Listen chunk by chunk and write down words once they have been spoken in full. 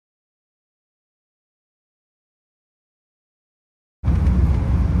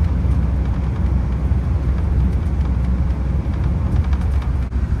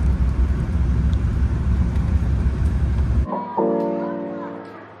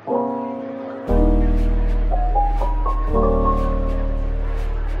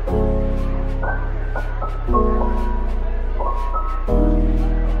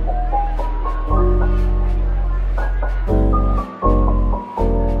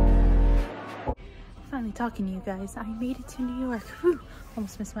talking to you guys. I made it to New York. Whew.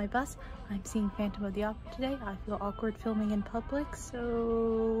 Almost missed my bus. I'm seeing Phantom of the Opera today. I feel awkward filming in public,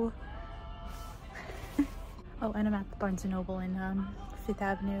 so... Oh, and I'm at the Barnes & Noble in 5th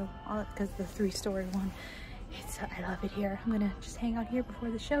Avenue, because the 3-story one. I love it here. I'm gonna just hang out here before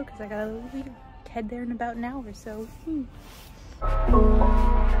the show, because I gotta head there in about an hour or so.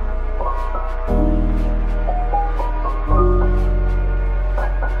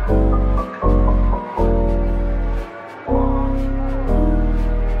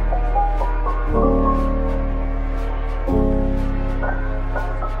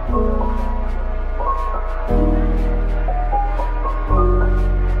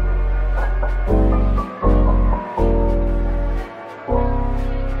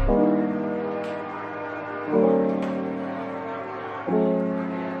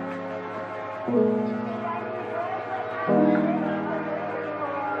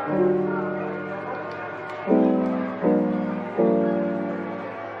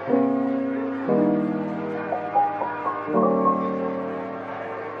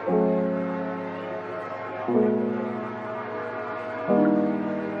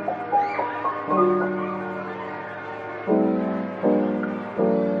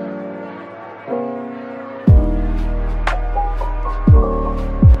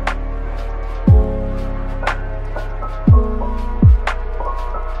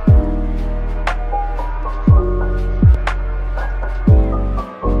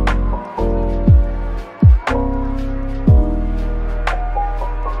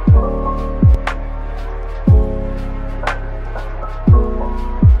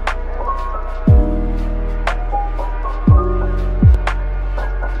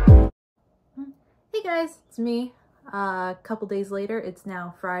 It's me. A couple days later. It's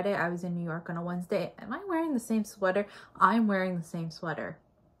now Friday. I was in New York on a Wednesday. Am I wearing the same sweater? I'm wearing the same sweater,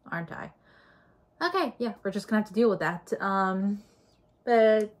 aren't I? Okay, yeah, we're just gonna have to deal with that.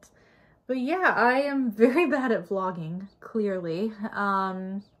 But yeah, I am very bad at vlogging, clearly.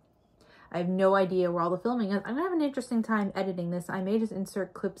 I have no idea where all the filming is. I'm gonna have an interesting time editing this. I may just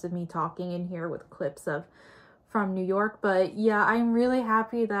insert clips of me talking in here with clips from New York, but yeah, I'm really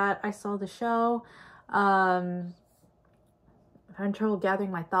happy that I saw the show. I'm having trouble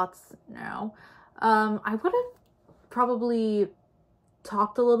gathering my thoughts now. I would have probably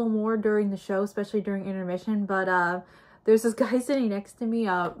talked a little more during the show, especially during intermission, but there's this guy sitting next to me,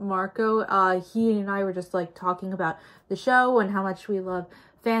 Marco. He and I were just like talking about the show and how much we love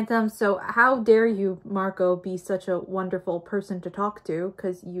Phantom. So how dare you, Marco, be such a wonderful person to talk to,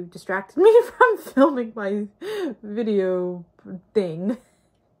 because you distracted me from filming my video thing.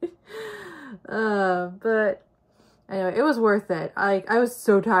 But anyway, it was worth it. I was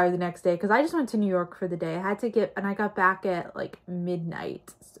so tired the next day because I just went to New York for the day. I got back at like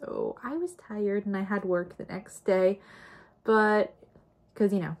midnight, so I was tired and I had work the next day. But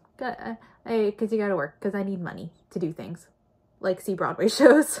because you gotta work, because I need money to do things like see Broadway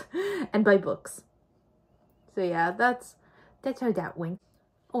shows and buy books. So yeah, that's how that went.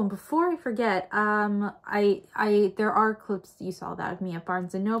 Oh, and before I forget, there are clips you saw that of me at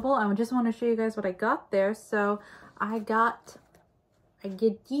Barnes & Noble. I just want to show you guys what I got there. So I got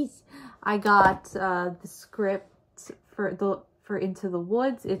the script for Into the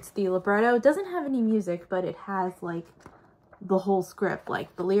Woods. It's the libretto. It doesn't have any music, but it has like the whole script,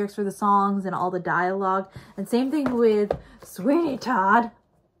 like the lyrics for the songs and all the dialogue. And same thing with Sweeney Todd.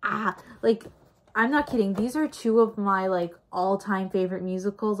 Like, I'm not kidding. These are two of my like all-time favorite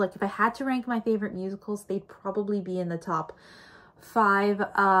musicals. Like if I had to rank my favorite musicals, they'd probably be in the top 5.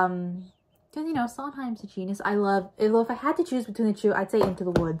 Because Sondheim's a genius. If I had to choose between the two, I'd say Into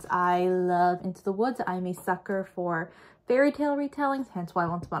the Woods. I love Into the Woods. I'm a sucker for fairy tale retellings, hence why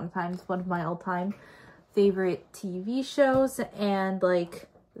Once Upon a Time is one of my all-time favorite TV shows. And like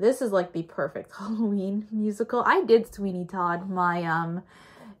this is like the perfect Halloween musical. I did Sweeney Todd my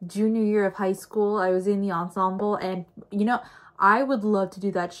junior year of high school. I was in the ensemble, and I would love to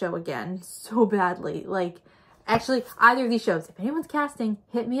do that show again so badly. Like, actually, either of these shows, if anyone's casting,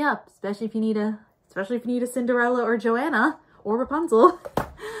 hit me up, especially if you need a Cinderella or Joanna or Rapunzel.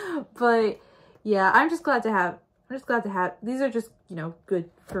 But yeah, I'm just glad to have these are just good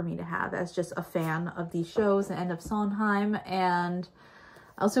for me to have as just a fan of these shows and of Sondheim. And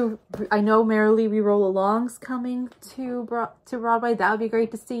also, I know Merrily We Roll Along's coming to Broadway. That would be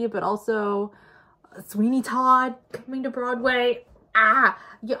great to see. But also, Sweeney Todd coming to Broadway. Yeah,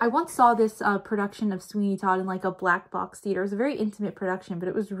 I once saw this production of Sweeney Todd in like a black box theater. It was a very intimate production, but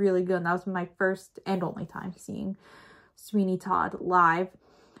it was really good. And that was my first and only time seeing Sweeney Todd live.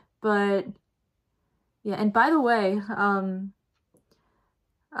 But yeah, and by the way,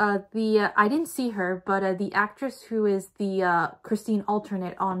 I didn't see her, but the actress who is the Christine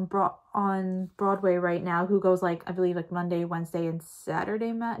alternate on Broadway right now, who goes like, I believe like Monday, Wednesday, and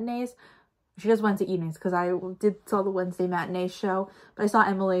Saturday matinees. She does Wednesday evenings because I saw the Wednesday matinee show, but I saw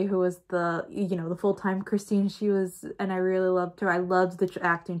Emily, who was the, you know, the full-time Christine. And I really loved her. I loved the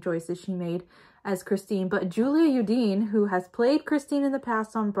acting choices she made as Christine. But Julia Udine, who has played Christine in the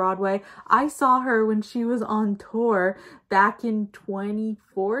past on Broadway, I saw her when she was on tour back in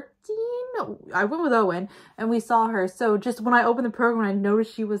 2014. I went with Owen and we saw her. So just when I opened the program and I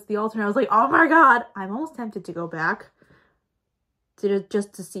noticed she was the alternate, I was like, oh my God, I'm almost tempted to go back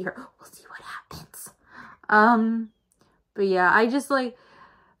just to see her. We'll see what happens. But yeah, I just like,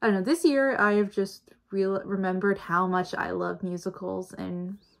 I don't know, this year I have just remembered how much I love musicals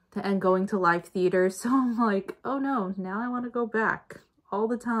and going to live theater. So I'm like, oh no, now I want to go back all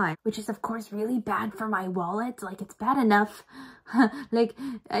the time, which is of course really bad for my wallet. Like, it's bad enough. Like,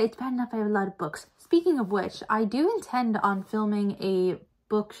 it's bad enough I have a lot of books. Speaking of which, I do intend on filming a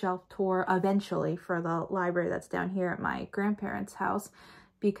bookshelf tour eventually for the library that's down here at my grandparents' house,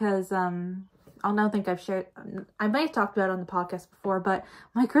 because I don't think I've shared, I might have talked about it on the podcast before, but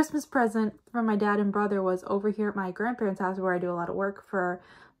my Christmas present from my dad and brother was over here at my grandparents' house, where I do a lot of work for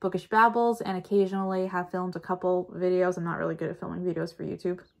Bookish Babbles and occasionally have filmed a couple videos. I'm not really good at filming videos for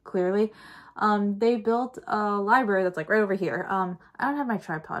YouTube, clearly. They built a library that's like right over here. I don't have my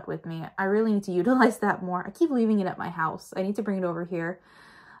tripod with me. I really need to utilize that more. I keep leaving it at my house. I need to bring it over here.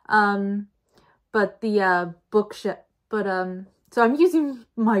 But the bookshelf, so I'm using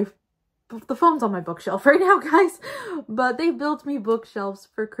the phone's on my bookshelf right now, guys. But they built me bookshelves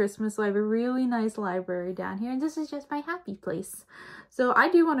for Christmas, so I have a really nice library down here, and this is just my happy place. So I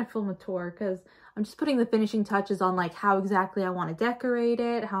do want to film a tour, because I'm just putting the finishing touches on like how exactly I want to decorate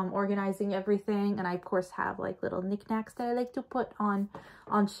it, how I'm organizing everything, and I of course have like little knickknacks that I like to put on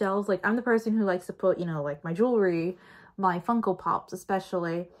shelves. Like, I'm the person who likes to put, you know, like my jewelry, my Funko Pops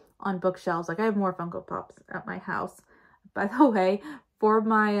especially, on bookshelves. Like, I have more Funko Pops at my house. By the way, for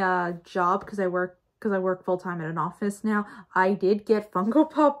my job, because I work full-time at an office now, I did get Funko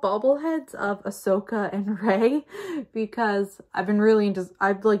Pop bobbleheads of Ahsoka and Rey, because I've been really into,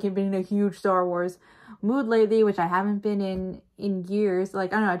 I've like been in a huge Star Wars mood lately, which I haven't been in years.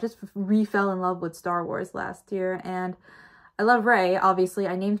 Like, I don't know, I just fell in love with Star Wars last year, and I love Rey. Obviously,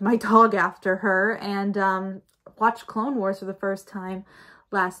 I named my dog after her, and watched Clone Wars for the first time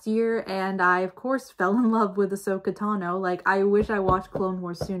last year, and I of course fell in love with Ahsoka Tano. Like, I wish I watched Clone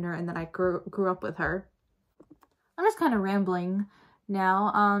Wars sooner and that I grew up with her. I'm just kind of rambling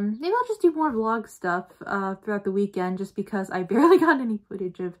now. Maybe I'll just do more vlog stuff throughout the weekend, just because I barely got any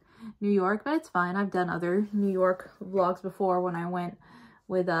footage of New York, but it's fine. I've done other New York vlogs before when I went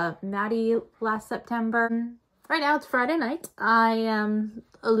with Maddie last September. Right now it's Friday night. I am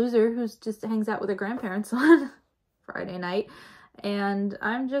a loser who just hangs out with her grandparents on Friday night. And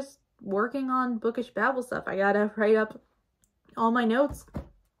I'm just working on Bookish Babble stuff. I gotta write up all my notes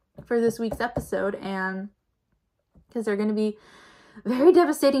for this week's episode, and because they're gonna be very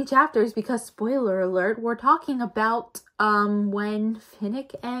devastating chapters, because spoiler alert, we're talking about when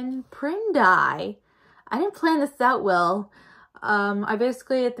Finnick and Prim die. I didn't plan this out well. I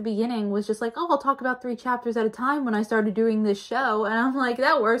basically at the beginning was just like, oh, I'll talk about 3 chapters at a time when I started doing this show. And I'm like,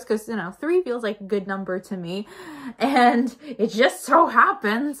 that works, because, you know, 3 feels like a good number to me. And it just so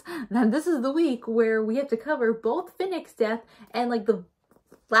happens that this is the week where we have to cover both Finnick's death, and like the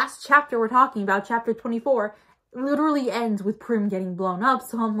last chapter we're talking about, chapter 24, literally ends with Prim getting blown up.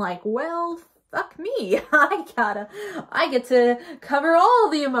 So I'm like, well, fuck me. I get to cover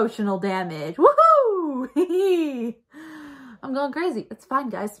all the emotional damage. Woohoo! I'm going crazy. It's fine,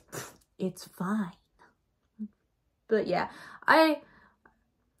 guys. It's fine. But yeah, I've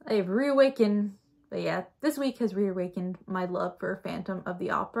reawakened. But yeah, this week has reawakened my love for Phantom of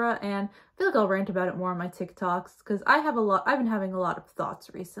the Opera, and I feel like I'll rant about it more on my TikToks, because I've been having a lot of thoughts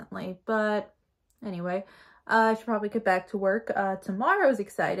recently. But anyway, I should probably get back to work. Tomorrow's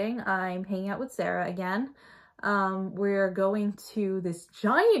exciting. I'm hanging out with Sarah again. We're going to this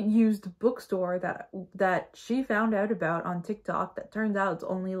giant used bookstore that she found out about on TikTok, that turns out it's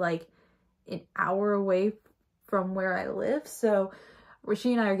only like an hour away from where I live. So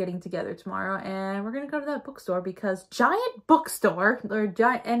she and I are getting together tomorrow, and we're gonna go to that bookstore, because giant bookstore,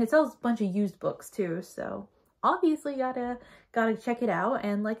 and it sells a bunch of used books too. So obviously gotta check it out.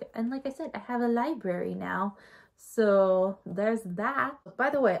 And like I said, I have a library now, so there's that. By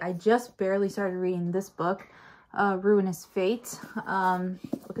the way, I just barely started reading this book, Ruinous Fate.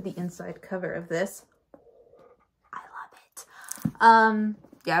 Look at the inside cover of this. I love it.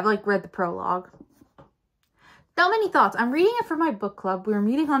 Yeah, I've like read the prologue. So many thoughts. I'm reading it for my book club. We were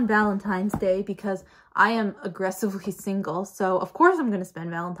meeting on Valentine's Day because I am aggressively single. So of course I'm going to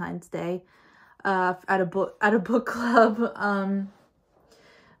spend Valentine's Day at a book club.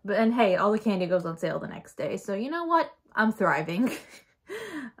 And hey, all the candy goes on sale the next day. So you know what? I'm thriving.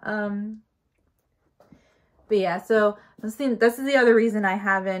 But yeah, so this is the other reason I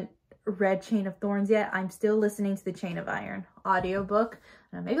haven't read Chain of Thorns yet. I'm still listening to the Chain of Iron audiobook.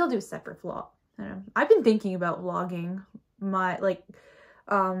 Maybe I'll do a separate vlog. I've been thinking about vlogging my,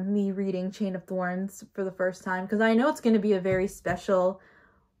 me reading Chain of Thorns for the first time, because I know it's going to be a very special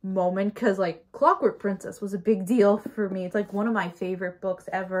moment, because Clockwork Princess was a big deal for me. It's one of my favorite books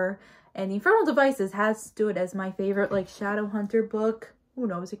ever, and The Infernal Devices has stood as my favorite Shadowhunter book. Who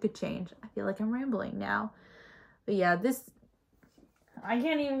knows, it could change. I feel like I'm rambling now. But yeah, I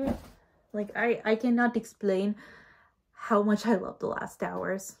can't even, I cannot explain how much I love The Last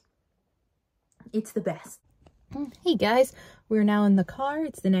Hours. It's the best. Hey guys, we're now in the car.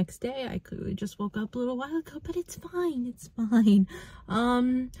 It's the next day. I clearly just woke up a little while ago, but it's fine. It's fine.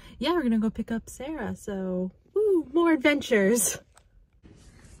 Yeah, we're gonna go pick up Sarah. So, woo, more adventures.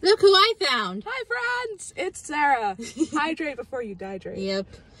 Look who I found. Hi friends, it's Sarah. Hydrate before you dihydrate. Yep.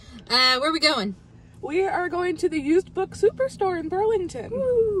 Where are we going? We are going to the used book superstore in Burlington.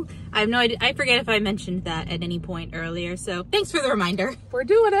 Woo. I have no idea. I forget if I mentioned that at any point earlier, so thanks for the reminder. We're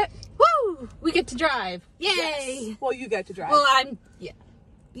doing it. Woo! We get to drive. Yay! Yes. Well, you get to drive. Well, yeah.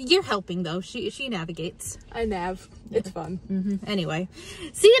 You're helping though. She navigates. I nav. Yeah. It's fun. Anyway,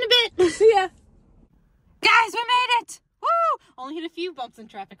 see you in a bit. See ya. Guys, we made it. Woo! Only hit a few bumps in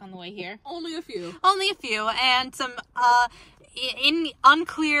traffic on the way here. Only a few. Only a few, and some in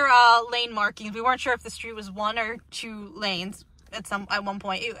unclear lane markings. We weren't sure if the street was 1 or 2 lanes at one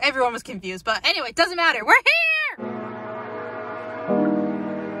point. Everyone was confused, but anyway, it doesn't matter. We're here.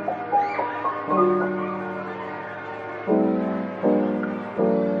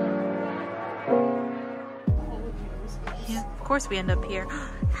 Yeah, of course we end up here.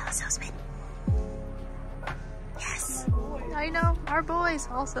 Hello, Salesman. Yes. I know, our boys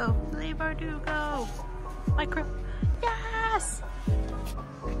also. Leave Bardugo. Yes!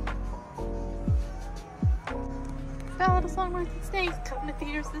 Ballad of Longworth and Snakes coming to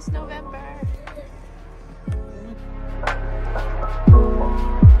theaters this November.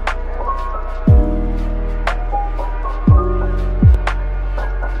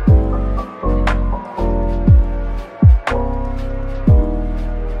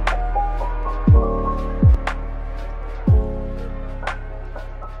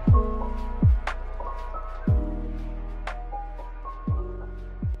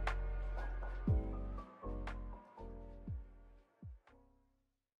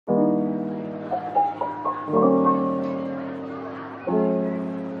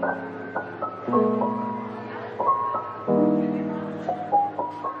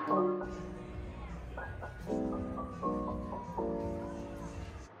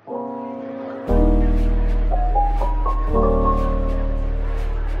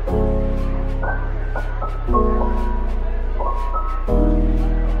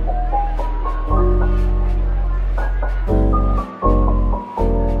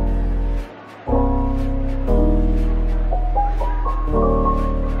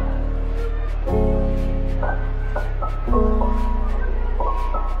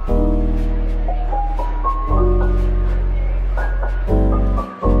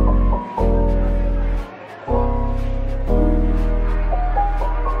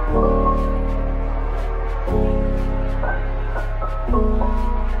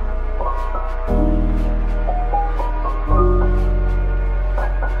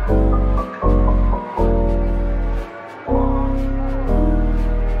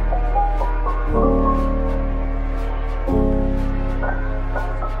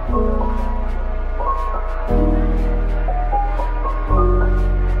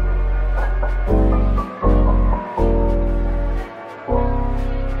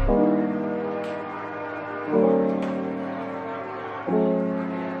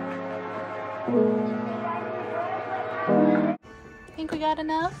 Think we got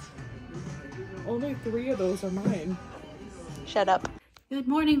enough? Only 3 of those are mine. Shut up. Good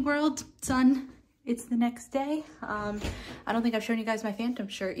morning, world, sun. It's the next day. I don't think I've shown you guys my Phantom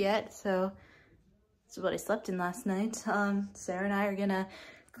shirt yet, so this is what I slept in last night. Sarah and I are gonna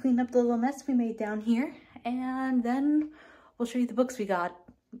clean up the little mess we made down here, and then we'll show you the books we got.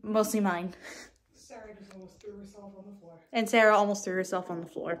 Mostly mine. Sarah just almost threw herself on the floor. And Sarah almost threw herself on the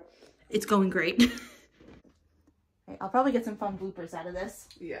floor. It's going great. I'll probably get some fun bloopers out of this.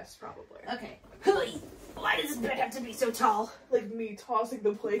 Yes, probably. Okay. Why does this bed have to be so tall? Like me tossing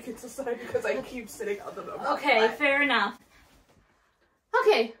the blankets aside because I keep sitting on them. Okay, fair enough.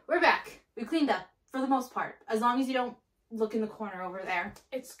 Okay, we're back. We cleaned up, for the most part. As long as you don't look in the corner over there.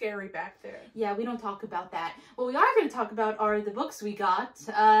 It's scary back there. Yeah, we don't talk about that. What we are going to talk about are the books we got.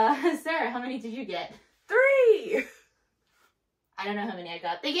 Sarah, how many did you get? 3! I don't know how many I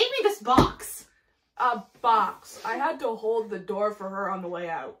got. They gave me this box. A box. I had to hold the door for her on the way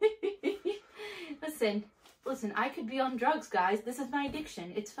out. Listen, I could be on drugs, guys. This is my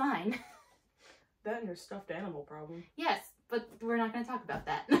addiction. It's fine. That and your stuffed animal problem. Yes, but we're not going to talk about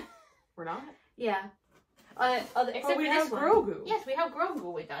that. We're not? Yeah. Except we for have this one. Grogu. Yes, we have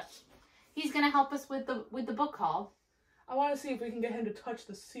Grogu with us. He's gonna help us with the book haul. I want to see if we can get him to touch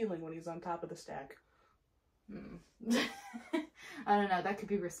the ceiling when he's on top of the stack. I don't know. That could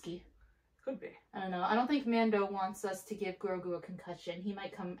be risky. Could be. I don't know. I don't think Mando wants us to give Grogu a concussion. He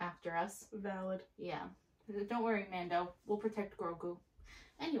might come after us. Valid. Yeah. Don't worry, Mando. We'll protect Grogu.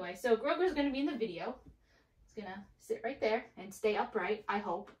 Anyway, so Grogu's gonna be in the video. He's gonna sit right there and stay upright, I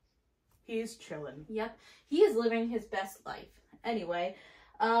hope. He's chilling. Yep. He is living his best life. Anyway,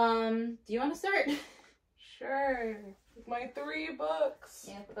 do you want to start? Sure. With my 3 books.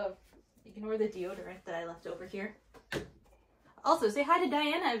 Yep. Ignore the deodorant that I left over here. Also, say hi to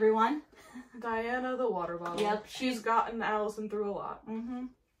Diana, everyone. Diana the water bottle. Yep. She's gotten Allison through a lot. Mm-hmm.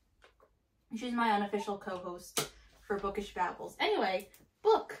 She's my unofficial co-host for Bookish Babbles. Anyway,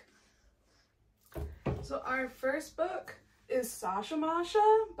 book. So our first book is Sasha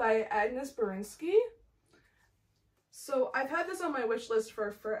Masha by Agnes Berinsky. So I've had this on my wish list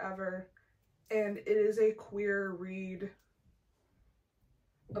for forever, and it is a queer read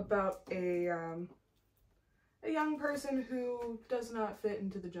about a young person who does not fit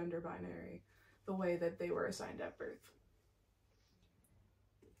into the gender binary the way that they were assigned at birth.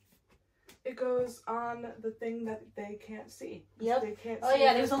 It goes on the thing that they can't see. Yep. They can't Oh see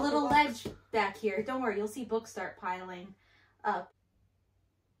yeah, there's a little box. ledge back here. Don't worry, you'll see books start piling up.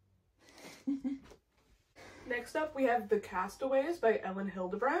 Next up, we have The Castaways by Ellen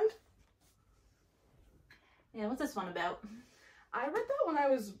Hildebrand. Yeah, what's this one about? I read that when I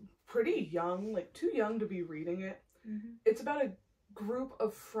was pretty young, like too young to be reading it. Mm-hmm. It's about a group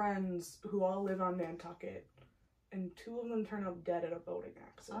of friends who all live on Nantucket, and 2 of them turn up dead at a boating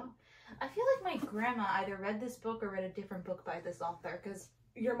accident. Oh. I feel like my grandma either read this book or read a different book by this author, because...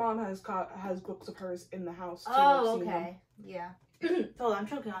 Your mom has books of hers in the house, too. Oh, okay. Yeah. Hold on, I'm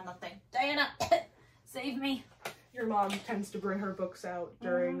choking on nothing. Diana, save me. Your mom tends to bring her books out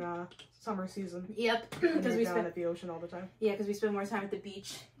during summer season. Yep. Because we down at the ocean all the time. Yeah, because we spend more time at the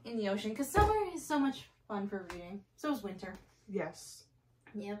beach in the ocean. Because summer is so much fun for reading. So is winter. Yes.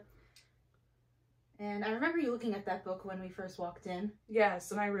 Yep. And I remember you looking at that book when we first walked in.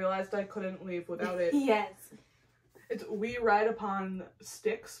 Yes, and I realized I couldn't leave without it. Yes. It's We Ride Upon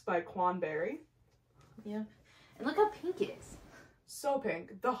Sticks by Quan Berry. Yep. And look how pink it is. So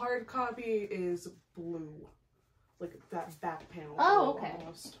pink. The hard copy is blue. Like that back panel. Oh, blue okay.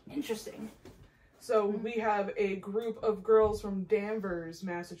 Almost. Interesting. So we have a group of girls from Danvers,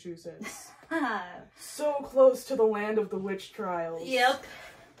 Massachusetts. So close to the land of the witch trials. Yep.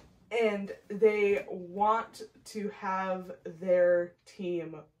 And they want to have their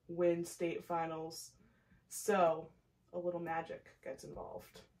team win state finals. So a little magic gets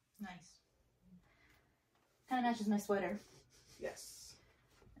involved. Nice. Kind of matches my sweater. Yes.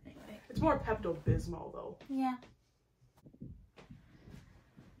 Anyway. It's more Pepto-Bismol though. Yeah.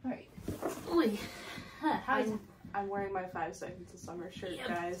 Alright. Ooh. Huh, I'm wearing my 5 Seconds of Summer shirt, Yep.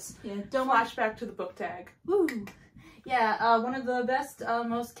 guys. Yeah, Don't flash back to the book tag. Woo! Yeah, one of the best,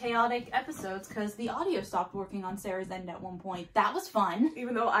 most chaotic episodes, because the audio stopped working on Sarah's end at one point. That was fun.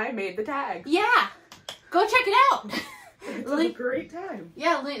 Even though I made the tag. Yeah! Go check it out! It's a great time.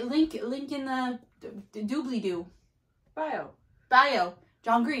 Yeah, link in the doobly-doo. Bio.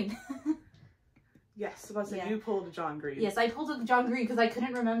 John Green. Yes, about to say Yeah. you pulled a John Green. Yes, I pulled up John Green because I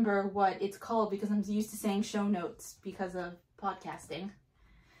couldn't remember what it's called because I'm used to saying show notes because of podcasting.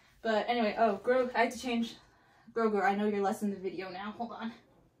 But anyway, I had to change... Grogu, I know you're less in the video now. Hold on.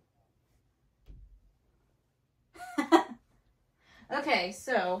 Okay,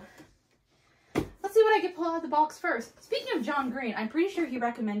 so let's see what I can pull out of the box first. Speaking of John Green, I'm pretty sure he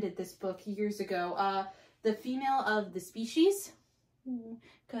recommended this book years ago. The Female of the Species.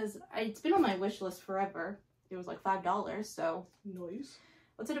 Because it's been on my wish list forever. It was like $5, so... Noise.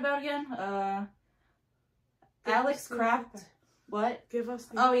 What's it about again? Alex Kraft... What? Give us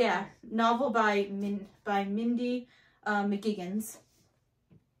the... Oh yeah, novel by Mindy McGiggins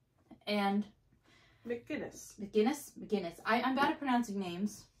and McGinnis. McGinnis. I'm bad at pronouncing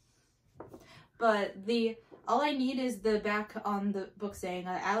names, But all I need is the back on the book saying,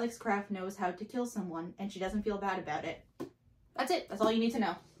 Alex Kraft knows how to kill someone, and she doesn't feel bad about it. That's it. That's all you need to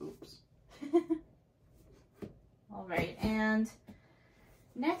know. Oops. All right, and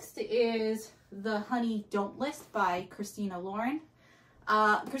next is The Honey Don't List by Christina Lauren.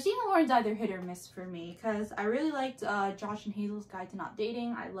 Christina Lauren's either hit or miss for me, because I really liked Josh and Hazel's Guide to Not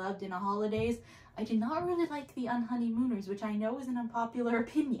Dating. I loved In a Holidays. I did not really like The Unhoneymooners, which I know is an unpopular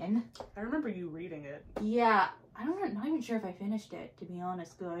opinion. I remember you reading it. Yeah, I'm not even sure if I finished it, to be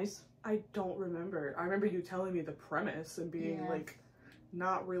honest, guys. I don't remember. I remember you telling me the premise and being, like,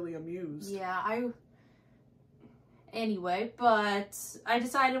 not really amused. Yeah, Anyway, but I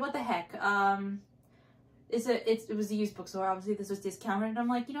decided, what the heck, it was a used bookstore, obviously this was discounted, and I'm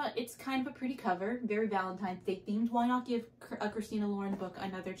like, you know what, it's kind of a pretty cover, very Valentine's Day themed, why not give a Christina Lauren book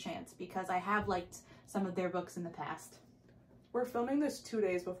another chance, because I have liked some of their books in the past. We're filming this 2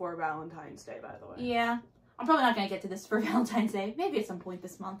 days before Valentine's Day, by the way. Yeah, I'm probably not going to get to this for Valentine's Day, maybe at some point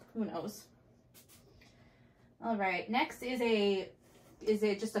this month, who knows. Alright, next is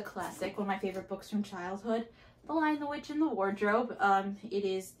just a classic, one of my favorite books from childhood, The Lion, the Witch, and the Wardrobe. It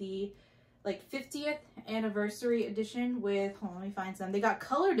is the 50th anniversary edition with, hold on, let me find some. They got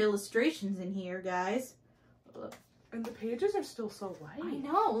colored illustrations in here, guys. And the pages are still so light. I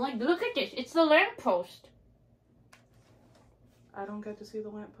know, look at this. It's the lamppost. I don't get to see the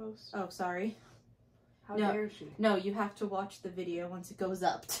lamppost. Oh, sorry. How dare she? No, you have to watch the video once it goes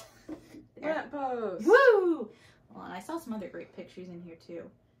up. Lamppost! Woo! Hold on, I saw some other great pictures in here, too.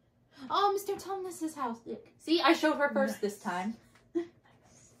 Oh, Mr. Thomas's house. Look. See, I showed her first this time.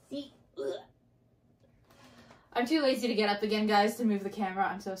 See? Ugh. I'm too lazy to get up again, guys, to move the camera.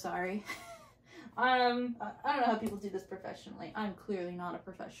 I'm so sorry. I don't know how people do this professionally. I'm clearly not a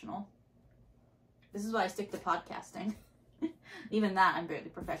professional. This is why I stick to podcasting. Even that I'm barely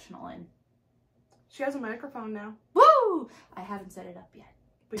professional in. She has a microphone now. Woo! I haven't set it up yet.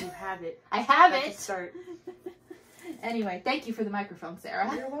 But you have it. I have That's it! a start. Anyway, thank you for the microphone, Sarah.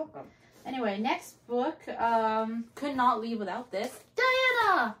 You're welcome. Anyway, next book, could not leave without this.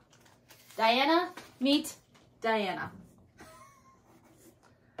 Diana! Diana, meet Diana.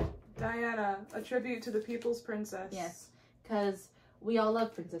 Diana, a tribute to the People's Princess. Yes, because we all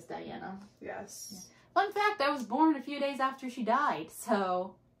love Princess Diana. Yes. Yeah. Fun fact, I was born a few days after she died,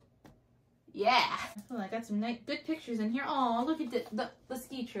 so yeah. Oh, I got some nice, good pictures in here. Oh, look at the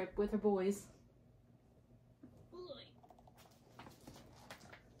ski trip with her boys.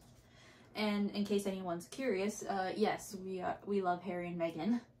 And in case anyone's curious, yes, we love Harry and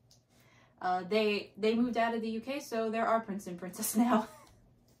Meghan. They moved out of the UK, so there are Prince and Princess now.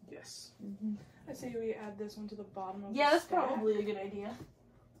 Yes. I say we add this one to the bottom of the that's stack. probably a good idea.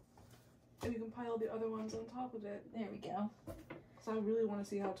 And we can pile the other ones on top of it. There we go. Because I really want to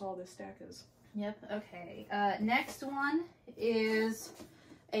see how tall this stack is. Yep, okay. Next one is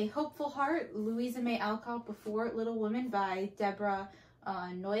A Hopeful Heart, Louisa May Alcott Before Little Women by Deborah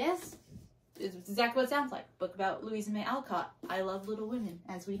Noyes. It's exactly what it sounds like. Book about Louisa May Alcott. I love Little Women,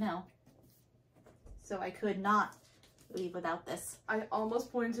 as we know. So I could not leave without this. I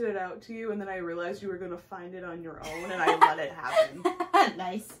almost pointed it out to you, and then I realized you were going to find it on your own, and I let it happen.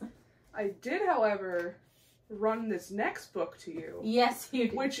 Nice. I did, however, run this next book to you. Yes, you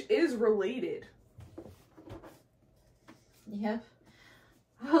did. Which is related. Yep.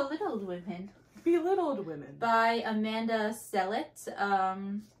 Little Women. Belittled Women. By Amanda Sellett.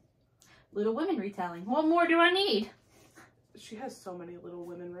 Little Women retelling. What more do I need? She has so many Little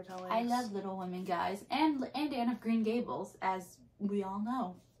Women retellings. I love Little Women, guys. And Anne of Green Gables, as we all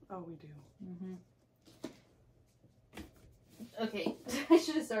know. Oh, we do. Okay, I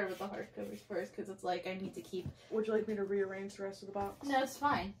should have started with the hardcovers first, because it's like I need to keep... Would you like me to rearrange the rest of the box? No, it's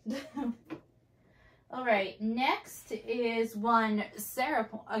fine. Alright, next is one Sarah,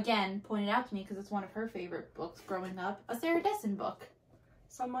 again, pointed out to me, because it's one of her favorite books growing up. A Sarah Dessen book.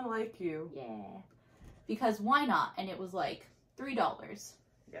 Someone Like You. Yeah. Because why not? And it was like $3.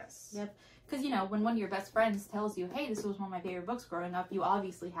 Yes. Yep. Because, you know, when one of your best friends tells you, hey, this was one of my favorite books growing up, you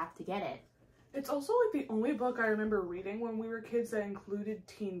obviously have to get it. It's also like the only book I remember reading when we were kids that included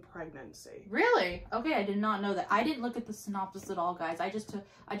teen pregnancy. Really? Okay, I did not know that. I didn't look at the synopsis at all, guys. I just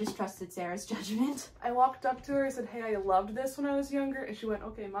trusted Sarah's judgment. I walked up to her and said, hey, I loved this when I was younger. And she went,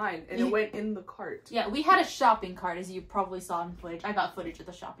 okay, mine. And it went in the cart. Yeah, we had a shopping cart, as you probably saw in footage. I got footage of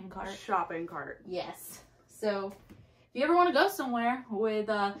the shopping cart. Shopping cart. Yes. So, if you ever want to go somewhere with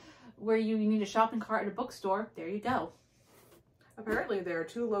where you need a shopping cart at a bookstore, there you go. Apparently, there are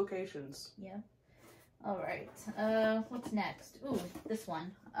 2 locations. Yeah. Alright. What's next? Ooh, this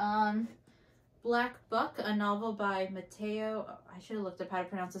one. Black Book, a novel by Matteo. Oh, I should have looked up how to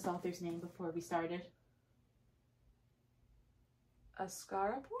pronounce this author's name before we started.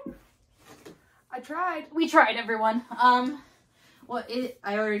 Ascarapur? I tried. We tried, everyone. I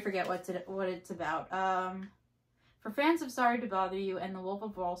already forget what it's about. For fans of Sorry to Bother You and The Wolf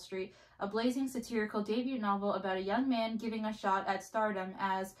of Wall Street, a blazing satirical debut novel about a young man giving a shot at stardom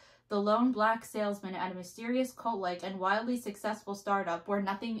as the lone black salesman at a mysterious cult-like and wildly successful startup where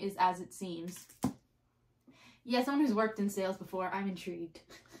nothing is as it seems. Yeah, someone who's worked in sales before, I'm intrigued.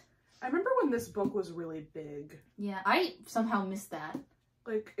 I remember when this book was really big. Yeah, I somehow missed that.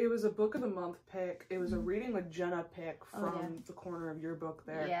 Like, it was a book of the month pick. It was a reading with Jenna pick from the corner of your book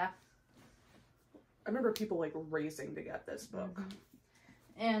there. Yeah. I remember people, like, racing to get this book. Mm-hmm.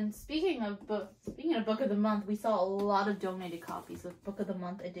 And speaking of Book of the Month, we saw a lot of donated copies of Book of the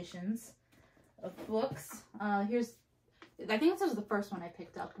Month editions of books. I think this was the first one I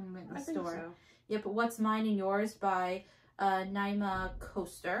picked up when we went in the store. So. Yep, What's Mine and Yours by Naima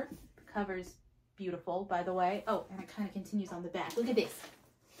Coaster. The cover's beautiful, by the way. Oh, and it kind of continues on the back. Look at this.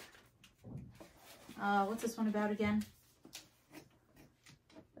 What's this one about again?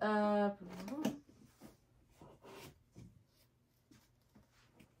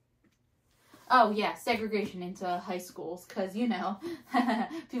 Oh, yeah, segregation into high schools, because, you know,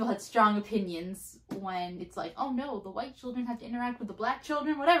 people had strong opinions when it's like, oh no, the white children have to interact with the black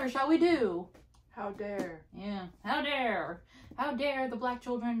children, whatever shall we do? How dare. Yeah, how dare. How dare the black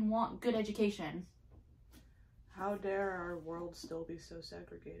children want good education? How dare our world still be so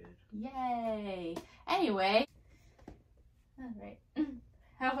segregated? Yay. Anyway. Alright.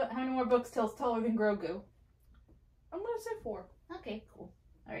 How many more books till it's taller than Grogu? I'm gonna say 4. Okay, cool.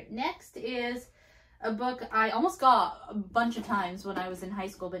 Alright, next is a book I almost got a bunch of times when I was in high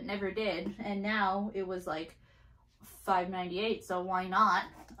school, but never did. And now it was like $5.98, so why not?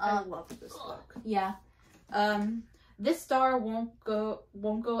 I love this book. Yeah. This Star Won't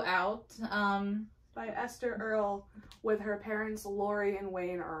Go Out. By Esther Earl with her parents Lori and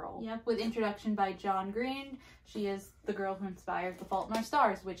Wayne Earl. Yep, with introduction by John Green. She is the girl who inspired The Fault in Our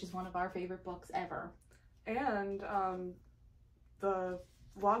Stars, which is one of our favorite books ever. And the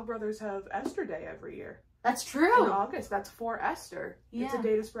Vlogbrothers have Esther Day every year. That's true. In August. That's for Esther. Yeah. It's a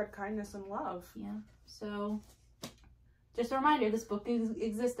day to spread kindness and love. Yeah. So, just a reminder, this book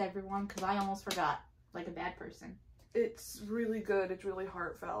exists, everyone, because I almost forgot, like a bad person. It's really good. It's really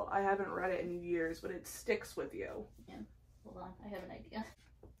heartfelt. I haven't read it in years, but it sticks with you. Yeah. Hold on. I have an idea.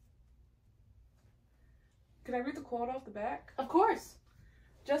 Can I read the quote off the back? Of course.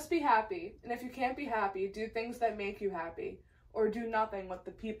 Just be happy. And if you can't be happy, do things that make you happy. Or do nothing with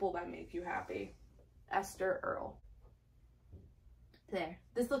the people that make you happy. Esther Earl. There.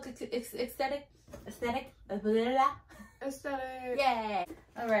 This looks aesthetic. Aesthetic. Yay.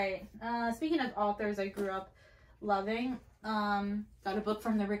 Alright. Speaking of authors I grew up loving, got a book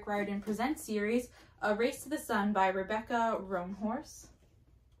from the Rick Riordan Presents series, A Race to the Sun by Rebecca Roanhorse.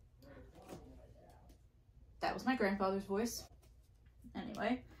 That was my grandfather's voice.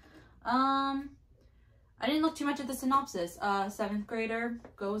 Anyway, I didn't look too much at the synopsis. 7th grader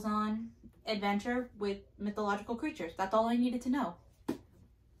goes on adventure with mythological creatures. That's all I needed to know.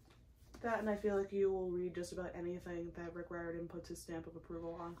 That, and I feel like you will read just about anything that Rick Riordan puts his stamp of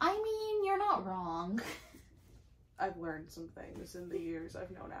approval on. I mean, you're not wrong. I've learned some things in the years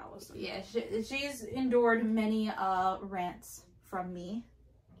I've known Allison. Yeah, she's endured many rants from me.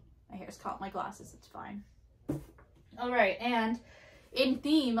 My hair's caught my glasses, it's fine. Alright, and in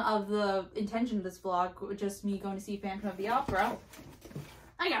theme of the intention of this vlog, just me going to see Phantom of the Opera,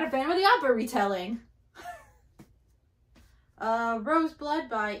 I got a Phantom of the Opera retelling. Roseblood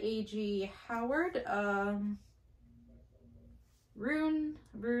by A.G. Howard.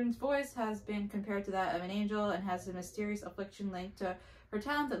 Rune's voice has been compared to that of an angel and has a mysterious affliction linked to her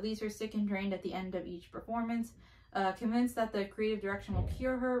talent that leaves her sick and drained at the end of each performance. Convinced that the creative direction will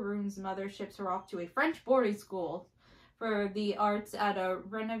cure her, Rune's mother ships her off to a French boarding school for the arts at a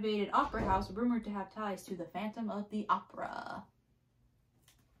renovated opera house rumored to have ties to the Phantom of the Opera.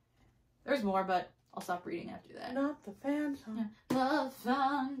 There's more, but I'll stop reading after that. Not the Phantom. The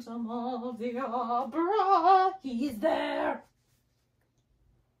Phantom of the Opera, he's there.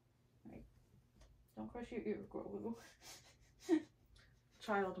 Right. Don't crush your ear, Grogu.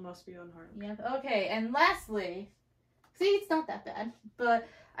 Child must be unharmed. Yeah. Okay, and lastly, see, it's not that bad, but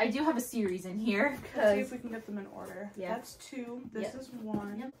I do have a series in here. Let's see if we can get them in order. Yeah. That's 2. This is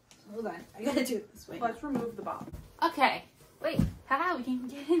 1. Yep. Hold on, I gotta do it this way. Let's remove the box. Okay. Wait. Haha, we can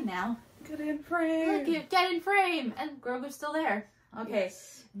get in now. Get in frame. Look, get in frame, and Grogu's still there. Okay.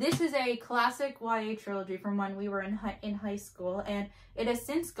 Yes. This is a classic YA trilogy from when we were in high school, and it has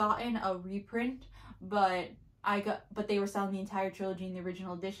since gotten a reprint, but they were selling the entire trilogy in the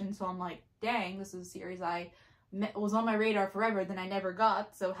original edition, so I'm like, dang, this is a series was on my radar forever, then I never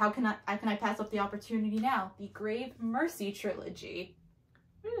got, so how can I pass up the opportunity now? The Grave Mercy trilogy.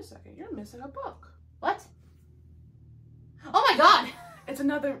 Wait a second, you're missing a book. What? Oh my god! It's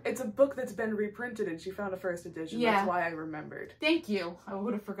a book that's been reprinted, and she found a first edition. Yeah. That's why I remembered. Thank you. I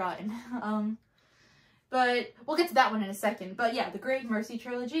would have forgotten. But we'll get to that one in a second. But yeah, the Grave Mercy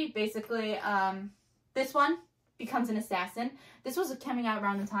trilogy, basically, this one becomes an assassin. This was coming out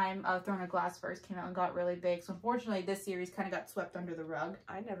around the time Throne of Glass first came out and got really big. So unfortunately, this series kind of got swept under the rug.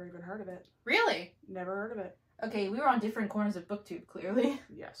 I never even heard of it. Really? Never heard of it. Okay, we were on different corners of BookTube, clearly.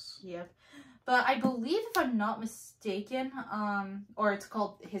 Yes. Yep. But I believe, if I'm not mistaken, or it's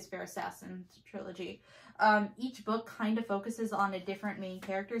called His Fair Assassin trilogy, each book kind of focuses on a different main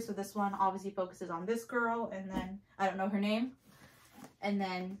character. So this one obviously focuses on this girl, and then I don't know her name. And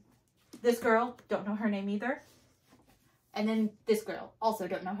then this girl, don't know her name either. And then this girl, also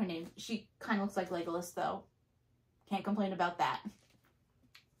don't know her name. She kind of looks like Legolas, though. Can't complain about that.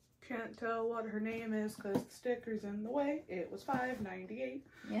 Can't tell what her name is because the sticker's in the way. It was $5.98.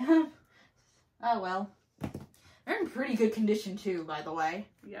 Yeah. Oh, well. They're in pretty good condition, too, by the way.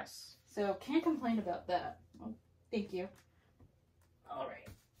 Yes. So, can't complain about that. Oh, thank you. Alright.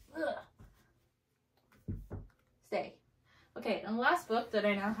 Stay. Okay, and the last book that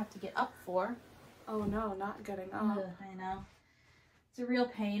I now have to get up for. Oh no, not getting up. I know. It's a real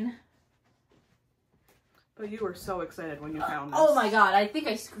pain. But you were so excited when you found this. Oh my god, I think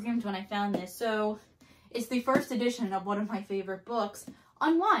I screamed when I found this. So, it's the first edition of one of my favorite books,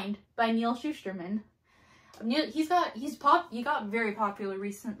 Unwind by Neal Shusterman. He got very popular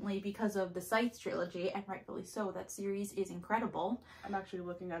recently because of the Scythes trilogy, and rightfully so. That series is incredible. I'm actually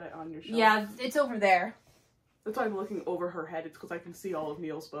looking at it on your shelf. Yeah, it's over there. That's why I'm looking over her head. It's because I can see all of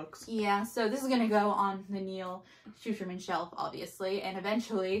Neal's books. Yeah, so this is going to go on the Neal Shusterman shelf, obviously, and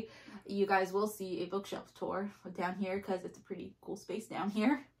eventually you guys will see a bookshelf tour down here because it's a pretty cool space down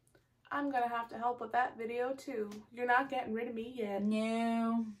here. I'm going to have to help with that video, too. You're not getting rid of me yet.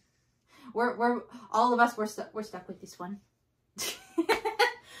 No. We're all of us, we're stuck with this one.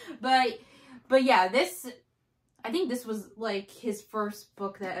 But yeah, I think this was like his first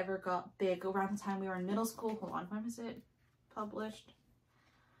book that ever got big around the time we were in middle school. Hold on, when was it published?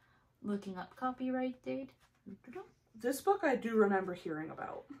 Looking up copyright date. This book I do remember hearing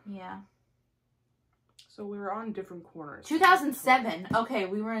about. Yeah. So we were on different corners. 2007. Okay,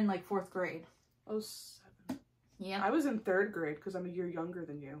 we were in like 4th grade. Oh, 7. Yeah. I was in 3rd grade because I'm a year younger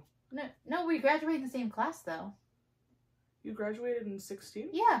than you. No, we graduated in the same class though. You graduated in 16?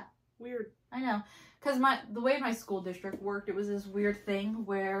 Yeah. Weird. I know. Because the way my school district worked, it was this weird thing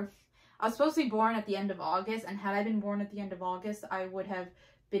where I was supposed to be born at the end of August, and had I been born at the end of August, I would have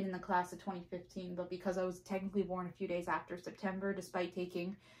been in the class of 2015, but because I was technically born a few days after September, despite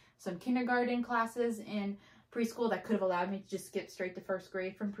taking some kindergarten classes in preschool that could have allowed me to just skip straight to 1st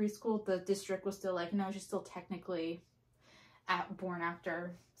grade from preschool, the district was still like, no, you're still technically born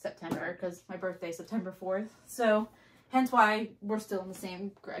after September, because my birthday is September 4th. So, hence why we're still in the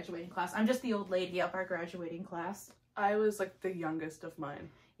same graduating class. I'm just the old lady of our graduating class. I was like the youngest of mine.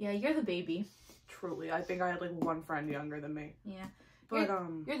 Yeah, you're the baby. Truly. I think I had like one friend younger than me. Yeah. But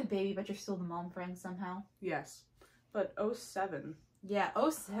you're the baby, but you're still the mom friend somehow. Yes. But 07. Yeah,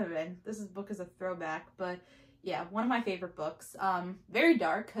 07. This book is a throwback, but yeah, one of my favorite books. Very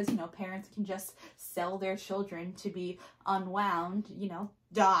dark, because, you know, parents can just sell their children to be unwound, you know,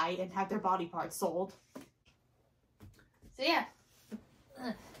 die, and have their body parts sold. So yeah,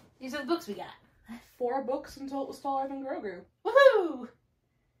 these are the books we got. 4 books until it was taller than Grogu. Woohoo!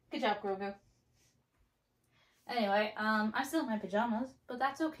 Good job, Grogu. Anyway, I'm still in my pajamas, but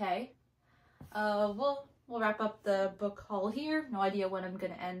that's okay. We'll wrap up the book haul here. No idea when I'm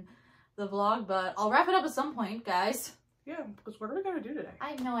gonna end the vlog, but I'll wrap it up at some point, guys. Yeah, because what are we gonna do today?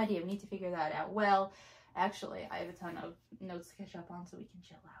 I have no idea. We need to figure that out. Well, actually, I have a ton of notes to catch up on, so we can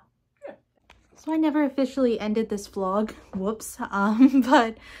chill out. Yeah. So I never officially ended this vlog. Whoops.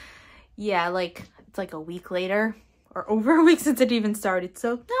 But yeah, like it's like a week later, or over a week since it even started.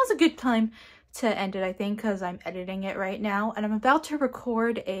 So that was a good time to end it, I think, because I'm editing it right now, and I'm about to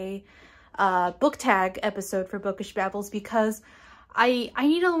record a book tag episode for Bookish Babbles because I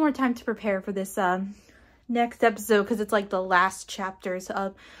need a little more time to prepare for this next episode, because it's like the last chapters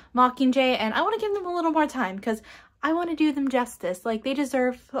of Mockingjay, and I want to give them a little more time because I want to do them justice. Like, they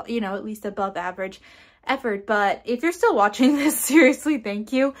deserve, you know, at least above average effort. But if you're still watching this, seriously,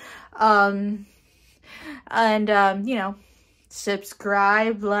 thank you. You know,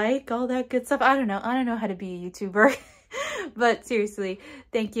 subscribe, like, all that good stuff. I don't know how to be a YouTuber. But seriously,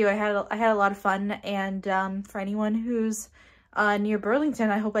 thank you. I had a lot of fun, and for anyone who's near Burlington,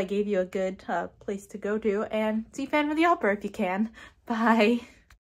 I hope I gave you a good place to go to, and see Phantom of the Opera if you can. Bye.